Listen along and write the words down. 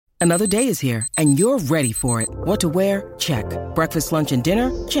Another day is here, and you're ready for it. What to wear? Check. Breakfast, lunch, and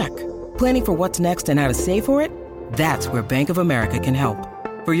dinner? Check. Planning for what's next and how to save for it? That's where Bank of America can help.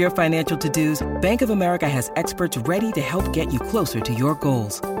 For your financial to-dos, Bank of America has experts ready to help get you closer to your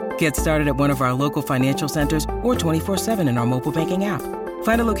goals. Get started at one of our local financial centers or 24/7 in our mobile banking app.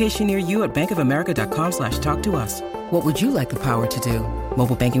 Find a location near you at bankofamerica.com/talktous. What would you like the power to do?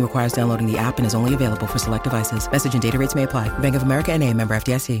 Mobile banking requires downloading the app and is only available for select devices. Message and data rates may apply. Bank of America N.A., member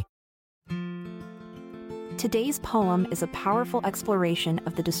FDIC. Today's poem is a powerful exploration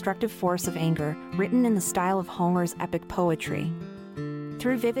of the destructive force of anger, written in the style of Homer's epic poetry.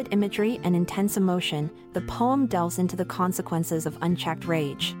 Through vivid imagery and intense emotion, the poem delves into the consequences of unchecked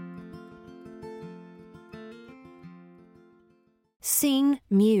rage. Sing,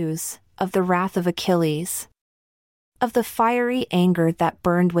 muse, of the wrath of Achilles, of the fiery anger that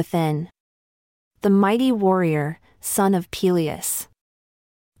burned within, the mighty warrior, son of Peleus,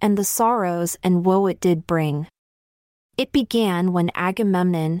 and the sorrows and woe it did bring. It began when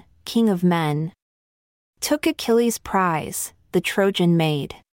Agamemnon, king of men, took Achilles' prize, the Trojan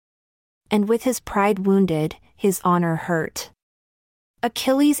maid, and with his pride wounded, his honor hurt.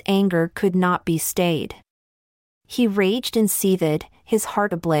 Achilles' anger could not be stayed. He raged and seethed, his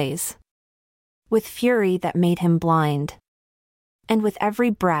heart ablaze, with fury that made him blind. And with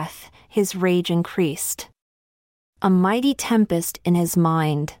every breath, his rage increased. A mighty tempest in his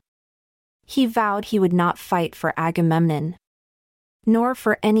mind. He vowed he would not fight for Agamemnon, nor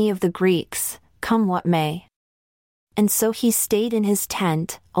for any of the Greeks, come what may. And so he stayed in his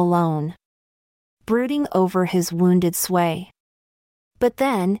tent, alone, brooding over his wounded sway. But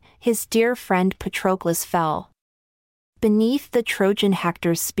then, his dear friend Patroclus fell beneath the Trojan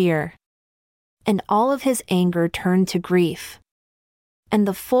Hector's spear, and all of his anger turned to grief, and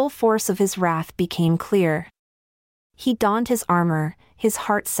the full force of his wrath became clear. He donned his armor, his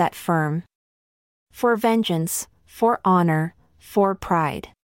heart set firm, for vengeance, for honor, for pride.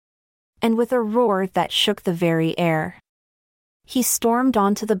 And with a roar that shook the very air, he stormed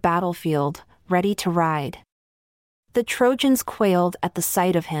onto the battlefield, ready to ride. The Trojans quailed at the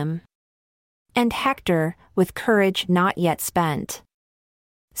sight of him, and Hector, with courage not yet spent,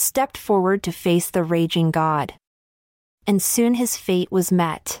 stepped forward to face the raging god. And soon his fate was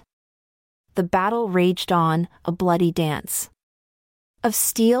met. The battle raged on, a bloody dance of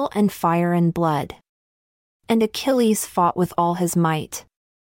steel and fire and blood. And Achilles fought with all his might,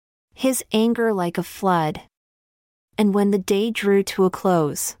 his anger like a flood. And when the day drew to a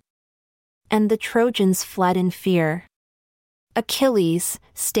close, and the Trojans fled in fear, Achilles,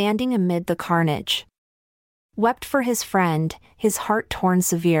 standing amid the carnage, wept for his friend, his heart torn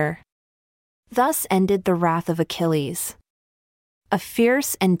severe. Thus ended the wrath of Achilles, a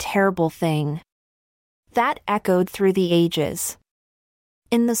fierce and terrible thing that echoed through the ages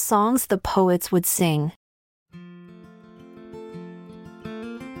in the songs the poets would sing.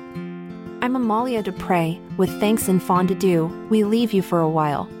 I'm Amalia Dupre. With thanks and fond adieu, we leave you for a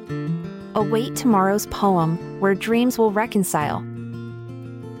while. Await tomorrow's poem, where dreams will reconcile.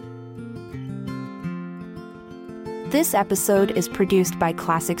 This episode is produced by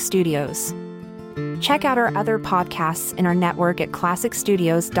Classic Studios. Check out our other podcasts in our network at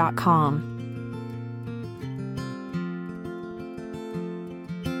classicstudios.com.